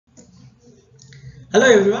Hello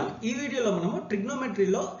everyone, ఈ వీడియోలో మనము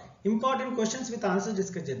ట్రిగ్నోమెట్రీలో important questions with answers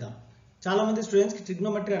discuss చేద్దాం. చాలా మంది స్టూడెంట్స్ కి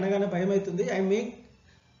ట్రిగ్నోమెట్రీ అనగానే భయం అవుతుంది. I make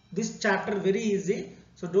this chapter very easy,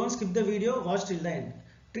 so don't skip the video, watch till the end.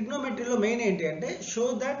 ట్రిగ్నోమెట్రీలో main ఏంటి అంటే షో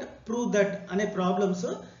దట్, ప్రూవ్ దట్ అనే ప్రాబ్లమ్స్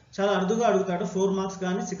చాలా అరుదుగా అడుగుతాడు. 4 మార్క్స్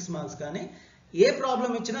కానీ 6 మార్క్స్ కానీ ఏ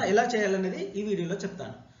ప్రాబ్లం ఇచ్చినా ఎలా చేయాలనేది ఈ వీడియోలో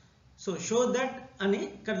చెప్తాను. సో షో దట్ అని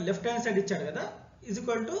ఇక్కడ లెఫ్ట్ హ్యాండ్ సైడ్ ఇచ్చాడు కదా, is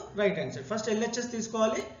equal to right hand side. First LHS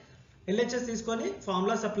తీసుకోవాలి. ఎల్హెచ్ఎస్ తీసుకొని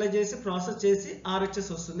ఫార్ములాస్ అప్లై చేసి ప్రాసెస్ చేసి ఆర్హెచ్ఎస్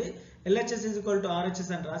వస్తుంది. LHS is equal to RHS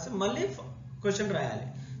అని రాసి మళ్ళీ క్వశ్చన్ రాయాలి.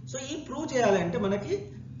 సో ఈ ప్రూవ్ చేయాలంటే మనకి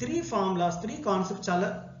 3 ఫార్ములాస్, 3 కాన్సెప్ట్ చాలా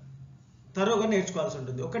తరోగా నేర్చుకోవాల్సి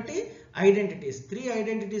ఉంటుంది. ఒకటి ఐడెంటిటీస్, 3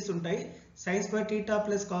 ఐడెంటిటీస్ ఉంటాయి. Sine square theta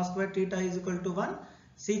plus cos square theta is equal to 1,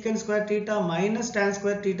 secant square theta minus tan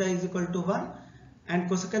square theta is equal to 1 and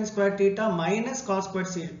cosecant square theta minus cos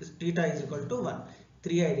square theta is equal to 1.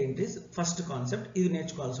 3 identities first concept, ఇది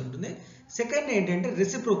నేర్చుకోవాల్సి ఉంటుంది. Second ఏంటంటే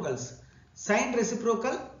reciprocals. Sign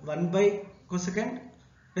reciprocal 1 by cosecant,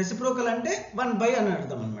 reciprocal అంటే 1 by అని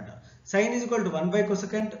అర్థం అనమాట. Sign is equal to 1 by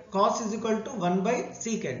cosecant, cos is equal to 1 by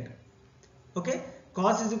secant. Okay,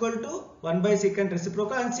 cos is equal to 1 by secant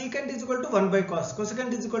reciprocal and secant is equal to 1 by cos,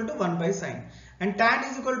 cosecant is equal to 1 by sine and tan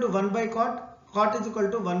is equal to 1 by cot, cot is equal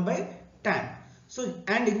to 1 by tan. So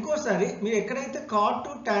and ఇంకోసారి మీరు ఎక్కడైతే cot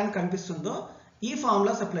to tan కనిపిస్తుందో ఈ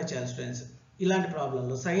formulas apply చేయాలి students. ఇలాంటి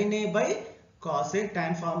ప్రాబ్లంలో sign A by cos A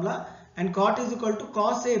tan formula and cot is equal to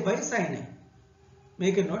cos A by sine A.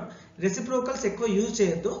 Make a note, reciprocals ఎక్కువ use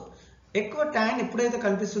చేయొద్దు. ఎక్కువ టాన్ ఎప్పుడైతే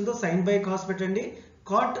కనిపిస్తుందో సైన్ బై కాస్ పెట్టండి,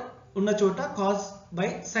 కాట్ ఉన్న చోట కాస్ బై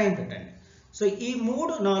సైన్ పెట్టండి. సో ఈ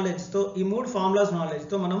 3 నాలెడ్జ్తో, ఈ 3 ఫార్ములాస్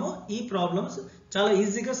నాలెడ్జ్తో మనము ఈ ప్రాబ్లమ్స్ చాలా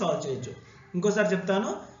ఈజీగా సాల్వ్ చేయొచ్చు. ఇంకోసారి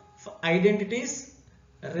చెప్తాను, identities,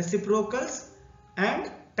 reciprocals and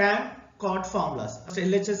tan cot formulas.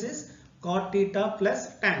 LHS is cot theta plus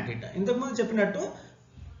tan theta. ఇంతకుముందు చెప్పినట్టు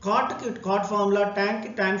కాట్ కి కాట్ ఫార్ములా, టాన్ కి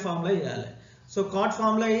టాన్ ఫార్ములా ఇవ్వాలి. So cot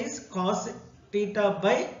formula is cos theta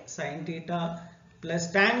by sine theta plus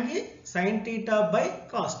tan కి sine theta by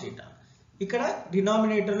cos theta. ఇక్కడ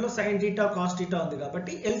denominator లో sine theta cos theta ఉంది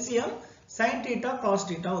కాబట్టి LCM sine theta cos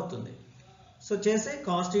theta అవుతుంది. So చేసే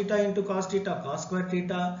cos theta into cos theta cos square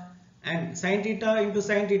theta and sine theta into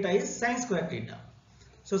sine theta is sine square theta.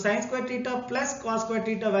 So sine square theta plus cos square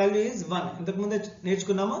theta value is 1. ఇంతకు ముందే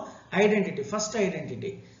నేర్చుకున్నాము identity, first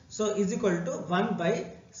identity. So is equal to 1 by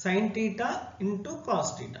sine theta into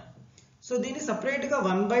cos theta. So దీన్ని separate గా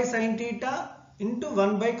 1 by sine theta into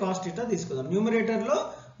 1 by cos theta తీసుకుందాం. Numerator లో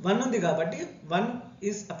 1 ఉంది కాబట్టి 1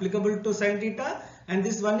 is applicable to sine theta and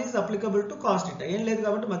this 1 is applicable to cos theta. ఏం లేదు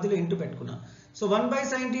కాబట్టి మధ్యలో ఇంటూ పెట్టుకున్నాం. సో 1 బై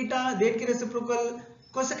సైన్ థీటా దేనికి రెసిప్రోకల్?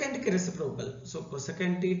 కొసెకంట్ కి reciprocal. So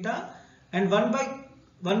cosecant theta and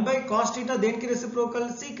 1 by cos theta దేనికి రెసిప్రోకల్?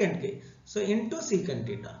 సీకెంట్ కి. So into secant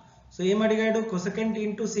theta. So ఏం అడిగాడు? Cosecant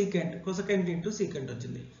into secant, cosecant into secant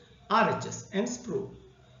వచ్చింది. RHS and prove.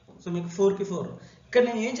 సో మీకు 4 కి 4. ఇక్కడ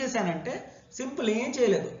నేను ఏం చేశానంటే సింపుల్, ఏం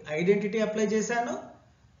చేయలేదు, ఐడెంటిటీ అప్లై చేశాను,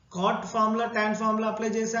 cot formula tan formula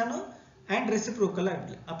apply చేశాను అండ్ రెసిప్రోకల్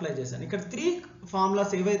అప్లై చేశాను. ఇక్కడ 3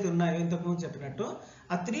 ఫార్ములాస్ ఏవైతే ఉన్నాయో ఇంతకుముందు చెప్పినట్టు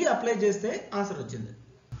ఆ 3 అప్లై చేస్తే ఆన్సర్ వచ్చింది.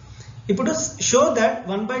 ఇప్పుడు show that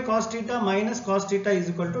 1 by cos theta minus cos theta is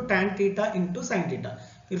equal to tan theta into sine theta.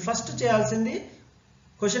 మీరు ఫస్ట్ చేయాల్సింది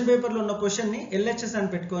క్వశ్చన్ పేపర్లో ఉన్న క్వశ్చన్ ని LHS అని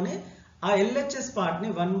పెట్టుకొని ఆ LHS పార్ట్ ని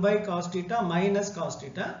 1 by cos theta minus cos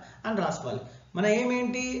theta అని రాసుకోవాలి. మన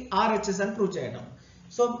ఏమేంటి? RHS అని ప్రూవ్ చేయడం.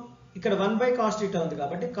 సో ఇక్కడ 1 బై కాస్ థీటా ఉంది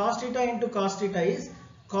కాబట్టి cos theta into cos theta is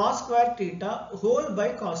cos square theta whole by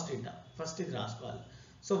cos theta. First ఇది రాసుకోవాలి.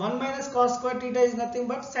 So 1 minus cos square theta is nothing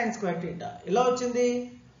but sine square theta. ఎలా వచ్చింది?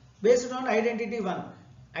 Based on identity 1.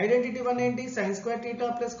 Identity 1 ఏంటి? sin square theta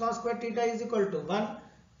plus cos square theta is equal to 1.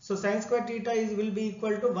 So sin square theta will be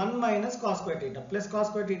equal to 1 minus cos square theta plus cos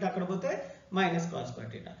square theta అక్కడ పోతే minus cos square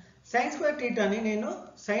theta. sin square theta ని నేను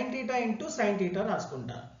sin theta into sin theta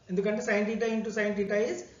రాసుకుంటా. ఎందుకంటే sin theta into sin theta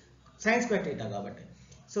is sin square theta కాబట్టి.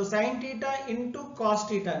 So sin theta into cos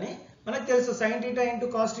theta ని మనకు తెలుసు, sin theta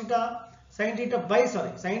into cos theta, sin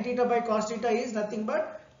theta by cos theta is nothing but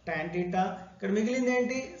tan theta. ఇక్కడ మిగిలింది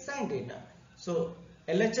ఏంటి? sin theta. So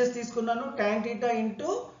LHS తీసుకున్నాను, tan theta into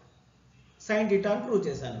sin theta అని prove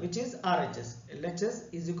చేశాను, which is RHS. LHS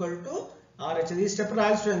is equal to RHS. ఈ step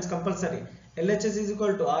రాయాలి students compulsory. LHS is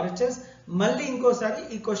equal to RHS. మళ్ళీ ఇంకోసారి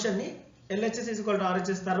ఈ క్వశ్చన్ ని LHS is equal to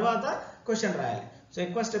RHS తర్వాత క్వశ్చన్ రాయాలి. సో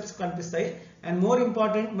ఎక్కువ స్టెప్స్ కనిపిస్తాయి. అండ్ మోర్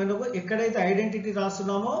ఇంపార్టెంట్, మనకు ఎక్కడైతే ఐడెంటిటీ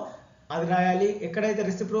రాస్తున్నామో అది రాయాలి, ఎక్కడైతే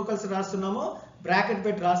రెసిప్రోకల్స్ రాస్తున్నామో బ్రాకెట్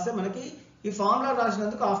పెట్టి రాస్తే మనకి ఈ ఫార్ములా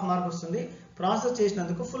రాసినందుకు హాఫ్ మార్క్ వస్తుంది, ప్రాసెస్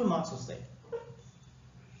చేసినందుకు ఫుల్ మార్క్స్ వస్తాయి.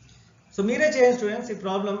 సో మీరే చేయండి స్టూడెంట్స్. ఈ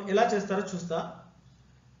ప్రాబ్లం ఎలా చేస్తారో చూస్తా.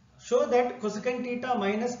 Show that cosecant theta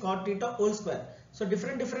minus cot theta whole square. So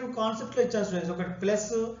different కాన్సెప్ట్లో ఇచ్చాను స్టూడెంట్స్. ఒకటి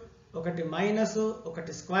ప్లస్, ఒకటి మైనస్,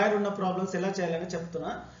 ఒకటి స్క్వేర్ ఉన్న ప్రాబ్లమ్స్ ఎలా చేయాలని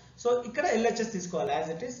చెప్తున్నా. సో ఇక్కడ ఎల్హెచ్ఎస్ తీసుకోవాలి as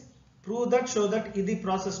it is. Prove that, show that, ఇది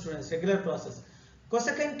process students, regular process.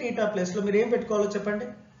 Cosecant theta ప్లేస్లో మీరు ఏం పెట్టుకోవాలో చెప్పండి.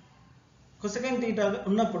 కొసెకండ్ థీటా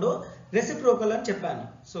ఉన్నప్పుడు రెసిప్రోకల్ అని చెప్పాను.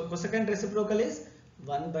 So cosecant reciprocal is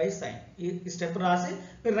 1/sin. ఈ స్టెప్ రాసి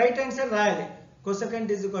మీరు రైట్ హ్యాండ్ సైడ్ రాయాలి.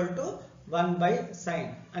 Cosecant is equal to 1/sin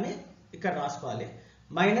అని ఇక్కడ రాసుకోవాలి.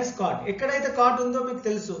 మైనస్ కాట్, ఎక్కడైతే కాట్ ఉందో మీకు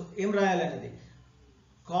తెలుసు ఏం రాయాలి అనేది.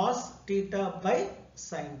 Cos theta by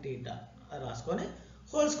sine theta రాసుకొని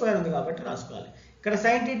హోల్ స్క్వేర్ ఉంది కాబట్టి రాసుకోవాలి. ఇక్కడ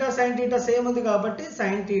సైన్ థీటా సేమ్ ఉంది కాబట్టి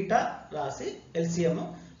సైన్ థీటా రాసి LCM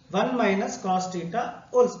 1 minus cos theta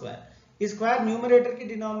whole square. ఈ స్క్వేర్ న్యూమరేటర్ కి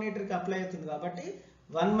డినామినేటర్ కి అప్లై అవుతుంది కాబట్టి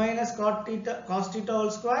 1 minus cos theta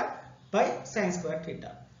whole square by sine square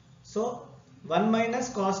theta. So 1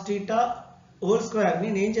 minus cos theta whole square ని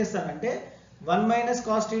నేను ఏం చేస్తానంటే 1 minus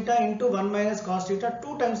cos theta into 1 minus cos theta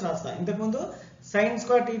 2 times రాస్తాను. ఇంతకుముందు sine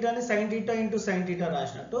square థీటాని sine theta into sine theta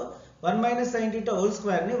రాసినట్టు 1 minus sine theta whole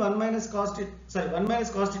square ని 1 minus cos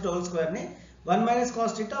theta whole square ని 1 minus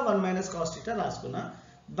cos theta 1 minus cos theta రాసుకున్నా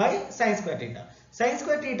by sine square theta. Sine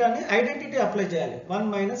square థీటాని identity apply చేయాలి. 1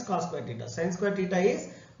 minus cos square theta, sine square theta is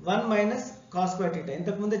 1 minus cos square theta.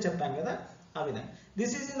 ఇంతకు ముందే చెప్పాను కదా ఆ విధంగా.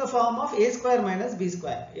 This is in the form of A square minus B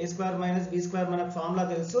square. A square minus B square మనకు formula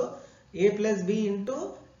తెలుసు. ఏ plus B into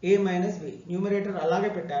ఏ minus B. Numerator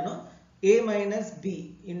అలాగే పెట్టాను. a minus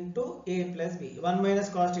b into a plus b. 1 minus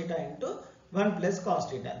cos theta into 1 plus cos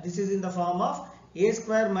theta. This is in the form of a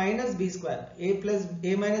square minus b square.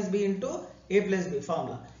 a minus b into a plus b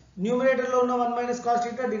formula. Numerator లో ఉన్న 1 minus cos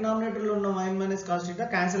theta, denominator లో ఉన్న 1 minus cos theta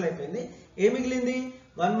cancel అయిపోయింది. ఏ మిగిలింది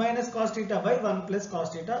 1 minus cos theta by 1 plus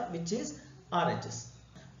cos theta, which is RHS.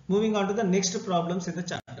 Moving on to the next problems in the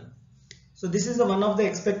chapter. So this is the one of the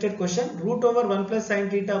expected question. Root over 1 plus sin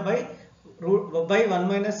theta by 1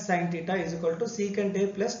 minus sin theta is equal to secant a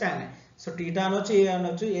plus tan a. So theta అనొచ్చు, a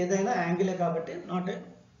అనొచ్చు, ఏదైనా యాంగిలే కాబట్టి not a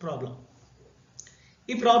problem.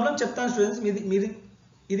 ఈ problem చెప్తాను students,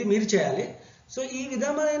 ఇది మీరు చేయాలి. So ఈ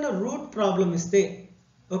విధమైన రూట్ ప్రాబ్లం ఇస్తే,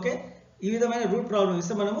 ఓకే, ఈ విధమైన రూట్ ప్రాబ్లం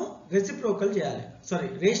ఇస్తే మనము రెసిప్రోకల్ చేయాలి,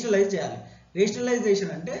 రేషనలైజ్ చేయాలి.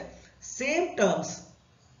 రేషనలైజేషన్ అంటే సేమ్ టర్మ్స్,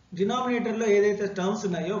 డినామినేటర్లో ఏదైతే టర్మ్స్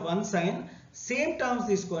ఉన్నాయో 1 sin, సేమ్ టర్మ్స్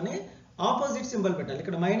తీసుకొని ఆపోజిట్ సింబల్ పెట్టాలి.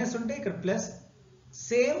 ఇక్కడ మైనస్ ఉంటే ఇక్కడ ప్లస్,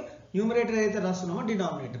 సేమ్ న్యూమరేటర్ ఏదైతే రాస్తున్నామో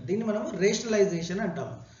డినామినేటర్, దీన్ని మనము రేషనలైజేషన్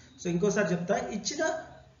అంటాము. సో ఇంకోసారి చెప్తా, ఇచ్చిన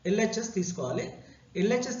ఎల్హెచ్ఎస్ తీసుకోవాలి.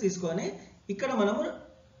 ఎల్హెచ్ఎస్ తీసుకొని ఇక్కడ మనము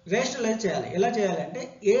రేషనలైజ్ చేయాలి. ఎలా చేయాలి అంటే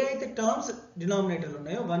ఏ అయితే టర్మ్స్ డినామినేటర్లు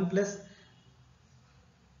ఉన్నాయో 1 ప్లస్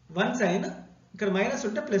 1 సైన్, ఇక్కడ మైనస్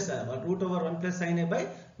ఉంటే ప్లస్ రాయాలి. Root over 1 plus sign A by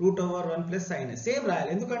root over 1 plus sign A same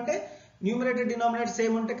రాయాలి. ఎందుకంటే న్యూమరేటర్ డినామినేటర్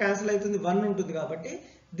సేమ్ ఉంటే క్యాన్సిల్ అవుతుంది, 1 ఉంటుంది కాబట్టి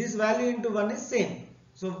this value into 1 is same.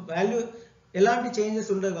 So value ఎలాంటి చేంజెస్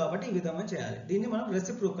ఉండవు కాబట్టి ఈ విధంగా చేయాలి. దీన్ని మనం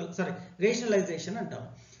రేషనలైజేషన్ అంటాం.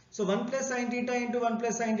 So 1 plus sine theta into 1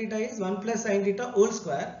 plus sine theta is 1 plus sine theta whole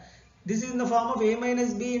square. This is in the form of a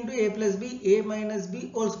minus b into a plus b, a minus b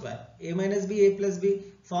whole square. a minus b, a plus b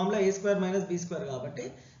formula a square minus b square కాబట్టి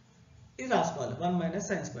ఇది రాసుకోవాలి 1 minus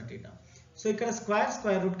sine square theta. So ఇక్కడ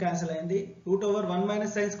square root cancel అయింది. Root over 1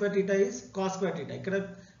 minus sine square theta is cos square theta. ఇక్కడ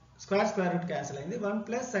square root cancel అయింది. 1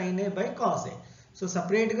 plus sign A by cos A. So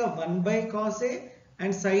separate గా 1 by cos A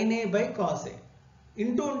and sign A by cos A.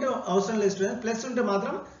 Into ఉంటే అవసరం లేదు student, plus ఉంటే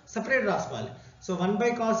మాత్రం separate రాసుకోవాలి. So 1 by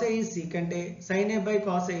cos A is secant A, sign A by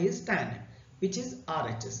cos A is tan A, which is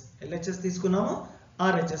RHS. LHS తీసుకున్నాము,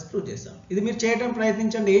 RHS prove చేసాం. ఇది మీరు చేయడం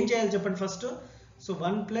ప్రయత్నించండి. ఏం చేయాలి చెప్పండి first. So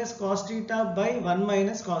 1 plus cos theta by 1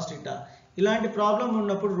 minus cos theta. ఇలాంటి ప్రాబ్లం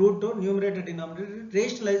ఉన్నప్పుడు రూట్ న్యూమరేటర్ డినామినేటర్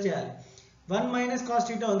రేషనలైజ్ చేయాలి. 1 మైనస్ కాస్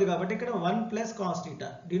థీటా ఉంది కాబట్టి ఇక్కడ 1 ప్లస్ కాస్ థీటా,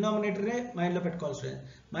 డినామినేటరే మైండ్లో పెట్టుకోవాలి స్టూడెంట్.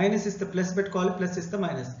 మైనస్ ఇస్తే ప్లస్ పెట్టుకోవాలి, ప్లస్ ఇస్తే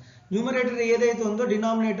మైనస్. న్యూమరేటర్ ఏదైతే ఉందో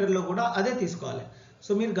డినామినేటర్లో కూడా అదే తీసుకోవాలి.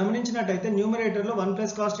 సో మీరు గమనించినట్టయితే న్యూమరేటర్లో 1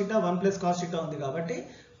 plus cos theta 1 plus cos theta ఉంది కాబట్టి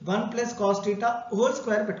 1 plus cos theta whole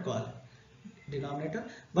square పెట్టుకోవాలి denominator.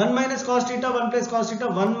 1 minus cos theta 1 plus cos theta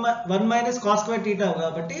 1 minus cos square theta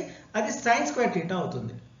కాబట్టి అది సైన్ స్క్వేర్ థీటా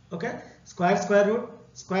అవుతుంది. ఓకే, స్క్వేర్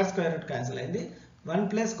రూట్ క్యాన్సిల్ అయింది. 1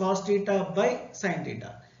 plus cos theta by sine theta.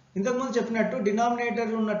 ఇంతకుముందు చెప్పినట్టు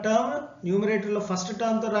denominator ఉన్న టర్మ్ న్యూమరేటర్లో first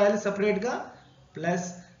టర్మ్తో రాయాలి సపరేట్గా, plus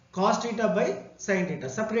cos theta by sine theta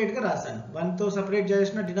సపరేట్గా రాశాను. 1తో సపరేట్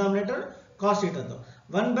చేసిన denominator cos థీటాతో.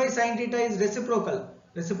 1 by sine theta is reciprocal.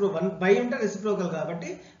 1 by ఉంటే రెసిప్రోకల్ కాబట్టి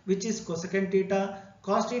which is cosecant theta.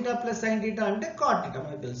 Cos theta plus sine theta అంటే కాట్ థీటా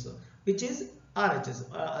మనకు తెలుసు, విచ్ ఈస్ RHS.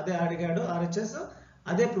 అదే అడిగాడు RHS,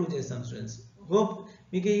 అదే ప్రూవ్ చేస్తాం స్టూడెంట్స్. హోప్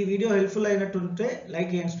మీకు ఈ వీడియో హెల్ప్ఫుల్ అయినట్టుంటే లైక్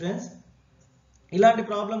చేయండి స్టూడెంట్స్. ఇలాంటి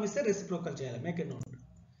ప్రాబ్లం ఇస్తే రెసిప్రోకల్ చేయాలి, మేక్ ఎ నోట్.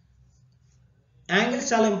 యాంగిల్స్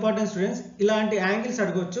చాలా ఇంపార్టెంట్ స్టూడెంట్స్. ఇలాంటి యాంగిల్స్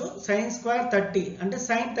అడగొచ్చు. sin స్క్వేర్ 30 అంటే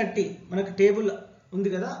sin 30 మనకు టేబుల్ ఉంది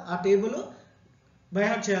కదా, ఆ టేబుల్ బై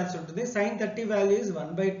హార్ట్ చేయాల్సి ఉంటుంది. sin 30 value is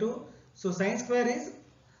 1/2. So sin square is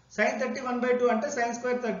sin 30 1/2 అంటే sin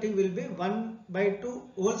square 30 will be 1/2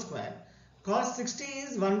 whole square. cos 60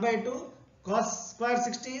 is 1/2. cos square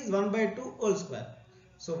 60 is 1/2 whole square.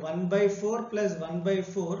 So 1/4 plus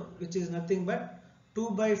 1/4 which is nothing but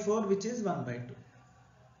 2/4 which is 1/2.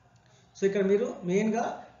 So ఇక్కడ మీరు మెయిన్గా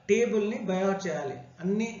టేబుల్ని by heart చేయాలి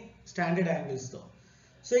అన్ని standard యాంగిల్స్తో.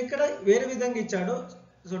 So ఇక్కడ వేరే విధంగా ఇచ్చాడు.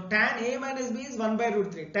 So tan a minus b is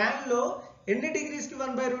 1/√3. tanలో ఎన్ని డిగ్రీస్కి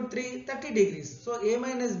 1/√3? 30 degrees. So a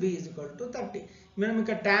minus b is equal to 30. మనం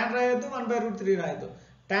ఇక్కడ tan రాయొద్దు, 1/√3 రాయొద్దు.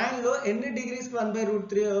 tanలో ఎన్ని డిగ్రీస్కి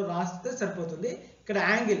 1/√3 రాస్తే సరిపోతుంది. ఇక్కడ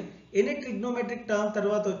యాంగిల్ ఎనీ ట్రిగ్నోమెట్రిక్ టర్మ్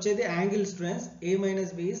తర్వాత వచ్చేది angle students. a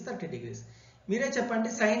minus b is 30 degrees. మీరే చెప్పండి.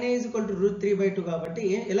 sin a is equal to √3/2 కాబట్టి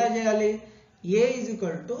ఎలా చేయాలి? a is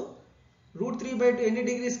equal to √3/2 ఎన్ని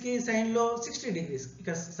డిగ్రీస్కి? సైన్లో 60 డిగ్రీస్. ఇక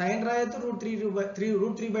సైన్ రాయొద్దు,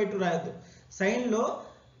 √3/2 రాయొద్దు. సైన్లో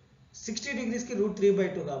 60 డిగ్రీస్కి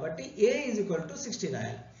 √3/2 కాబట్టి a is equal to 60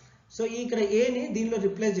 రాయాలి. సో ఇక్కడ ఏని దీనిలో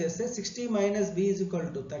రిప్లేస్ చేస్తే 60 minus b is equal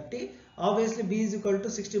to 30. Obviously b is equal to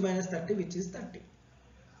 60 minus 30 which is 30.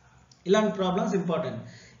 ఇలాంటి ప్రాబ్లమ్స్ ఇంపార్టెంట్.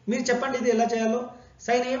 మీరు చెప్పండి ఇది ఎలా చేయాలో.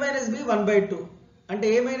 sin a minus b 1/2 అంటే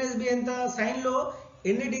a minus b ఎంత? సైన్లో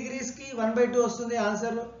ఎన్ని డిగ్రీస్కి 1/2 వస్తుంది?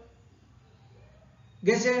 ఆన్సర్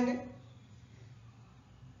గెస్ చేయండి.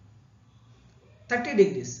 30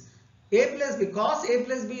 degrees. a plus b cos a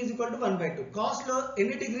plus b is equal to 1/2. కాస్లో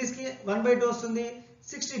ఎన్ని డిగ్రీస్కి 1/2 వస్తుంది?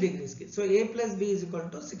 60 డిగ్రీస్కి. So a plus b is equal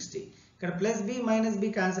to 60. ఇక్కడ plus b minus b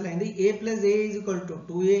cancel అయింది. a plus a is equal to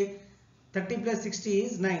 2a. 30 plus 60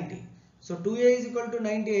 is 90. So 2a is equal to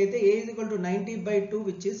 90 అయితే a is equal to 90/2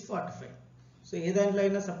 which is 45. So ఏ దాంట్లో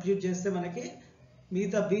అయినా substitute చేస్తే మనకి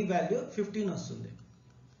మిగతా b value 15 వస్తుంది.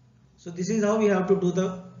 So this is how we have to do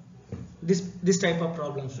this type of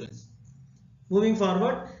problems students. Moving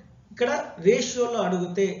forward, ఇక్కడ రేషియోలో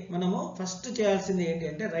అడిగితే మనము ఫస్ట్ చేయాల్సింది ఏంటి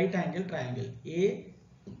అంటే right angle triangle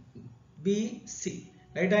ABC.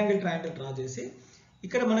 Right angle triangle draw చేసి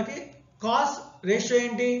ఇక్కడ మనకి కాస్ రేషియో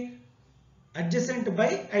ఏంటి? Adjacent by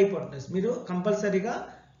hypotenuse. మీరు కంపల్సరీగా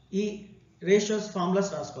ఈ రేషియోస్ ఫార్ములాస్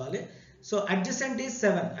రాసుకోవాలి. So adjacent is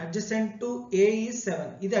 7. Adjacent to A is 7.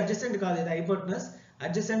 ఇది అడ్జసెంట్ కాదు, ఇది hypotenuse.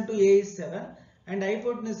 Adjacent to A is 7 and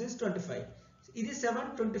hypotenuse is 25. ఇది 7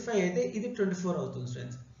 25 అయితే ఇది 24 అవుతుంది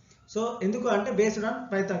స్టూడెంట్స్. సో ఎందుకు అంటే based on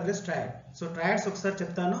Pythagoras triad. So triads ఒకసారి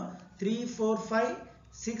చెప్తాను. 3 4 5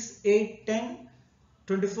 6 8 10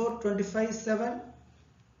 24 25 7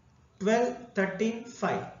 12 13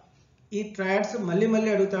 5. ఈ ట్రయాడ్స్ మళ్ళీ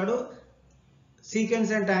అడుగుతాడు.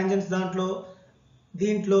 సీక్వెన్స్ అండ్ టాంజెంట్స్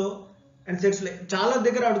దీంట్లో అండ్ సెట్స్లో చాలా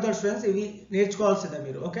దగ్గర అడుగుతాడు స్టూడెంట్స్. ఇవి నేర్చుకోవాల్సిందే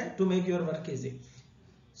మీరు, okay, to make your work easy.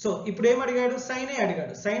 So ఇప్పుడు ఏం అడిగాడు? సైన్ ఏ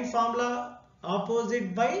అడిగాడు. Sign formula opposite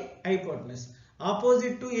by hypotenuse.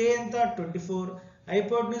 Opposite to ఏ ఎంత? 24.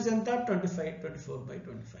 హైపోటెనస్ ఎంత? 25.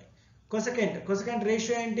 24/25. కొసెకంట్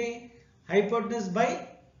రేషియో ఏంటి? Hypotenuse by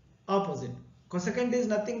opposite. Cosecant is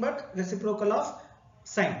nothing but reciprocal of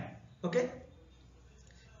sign. Okay,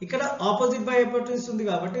 ఇక్కడ ఆపోజిట్ బై హైపోటెనస్ ఉంది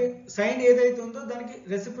కాబట్టి సైన్ ఏదైతే ఉందో దానికి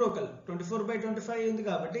రెసిప్రోకల్ 24/25 ఉంది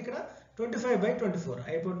కాబట్టి ఇక్కడ 25/24.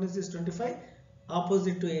 Hypotenuse is 25,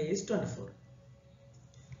 opposite to A is 24.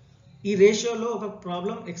 ఈ రేషియోలో ఒక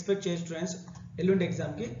ప్రాబ్లం ఎక్స్పెక్ట్ చేయ స్టూడెంట్స్ ఎల్లుండి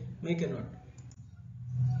ఎగ్జామ్కి. Make a note.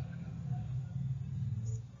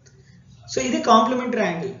 సో ఇది complementary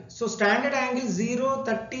angle. So standard angle 0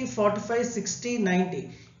 30 45 60 90.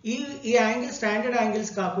 ఈ యాంగిల్ స్టాండర్డ్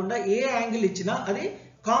యాంగిల్స్ కాకుండా ఏ యాంగిల్ ఇచ్చినా అది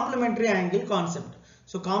complementary angle concept.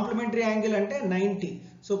 So complementary angle అంటే 90.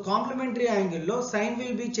 సో కాంప్లిమెంటరీ యాంగిల్లో sign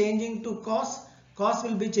will be changing to cos, cos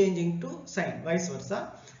will be changing to sign, vice versa,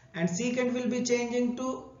 and secant will be changing to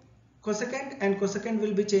cosecant and cosecant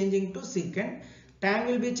will be changing to secant. Tan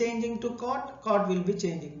will be changing to cot, cot will be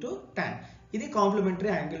changing to tan. ఇది complementary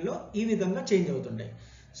యాంగిల్లో ఈ విధంగా change అవుతుంటాయి.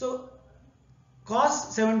 So cos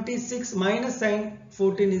 76 minus sin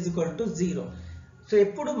 14 is equal to 0. So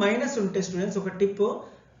ఎప్పుడు minus ఉంటే students ఒక tip,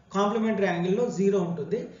 complementary యాంగిల్లో 0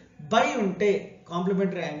 ఉంటుంది. బై ఉంటే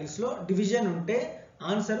కాంప్లిమెంటరీ యాంగిల్స్లో డివిజన్ ఉంటే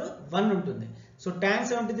ఆన్సర్ 1 ఉంటుంది. So tan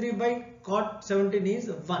 73 by cot 17 is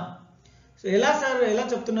 1. So ఎలా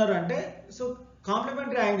చెప్తున్నారు అంటే, సో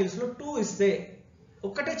కాంప్లిమెంటరీ యాంగిల్స్లో 2 ఇస్తే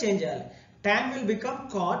ఒక్కటే చేంజ్ చేయాలి. tan will become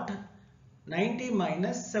cot 90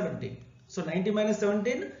 minus 17. So 90 minus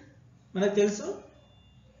 17 మనకు తెలుసు.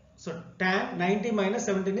 So tan 90 minus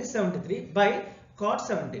 17 is 73 by cot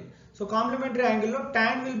 17. So complementary యాంగిల్లో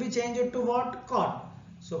tan will be changed to what? Cot.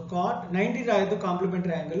 So cot 90 రాయద్దు,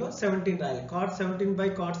 complementary యాంగిల్లో 17 రాయాలి. cot 17 by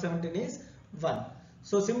cot 17 is 1.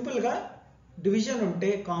 So సింపుల్గా division ఉంటే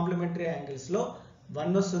complementary యాంగిల్స్లో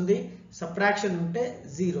 1 వస్తుంది, subtraction ఉంటే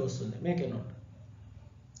 0 వస్తుంది. Make a note.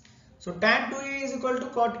 So tan 2a is equal to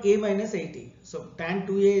cot a minus 80. So tan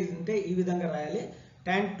 2a అంటే ఈ విధంగా రాయాలి.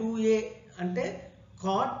 tan 2a అంటే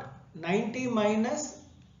cot 90 minus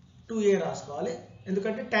 2a రాసుకోవాలి.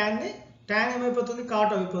 ఎందుకంటే tan ఏమైపోతుంది, cot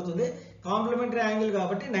అయిపోతుంది. కాంప్లిమెంటరీ యాంగిల్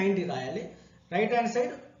కాబట్టి 90 రాయాలి. రైట్ హ్యాండ్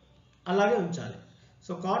సైడ్ అలాగే ఉంచాలి.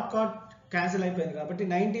 సో cot క్యాన్సిల్ అయిపోయింది కాబట్టి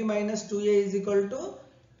 90 minus 2a is equal to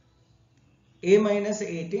a minus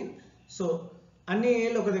 18. So అన్ని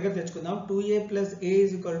ఏలు ఒక దగ్గర తెచ్చుకుందాం. 2a plus a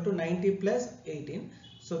is equal to 90 plus 18.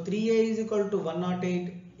 So 3a is equal to 108,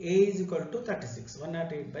 a is equal to 36,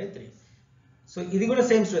 108/3. So ఇది కూడా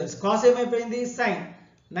సేమ్ స్టూడెంట్స్. కాస్ ఏమైపోయింది, సైన్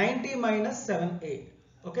 90 minus 7a.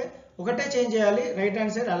 ఓకే, ఒకటే change చేయాలి, రైట్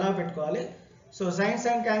హ్యాండ్ సైడ్ అలా పెట్టుకోవాలి. సో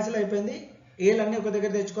సైన్ క్యాన్సిల్ అయిపోయింది. ఏలన్నీ ఒక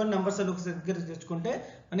దగ్గర తెచ్చుకొని నంబర్స్ అన్ని ఒక దగ్గర తెచ్చుకుంటే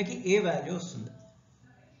మనకి ఏ వాల్యూ వస్తుంది.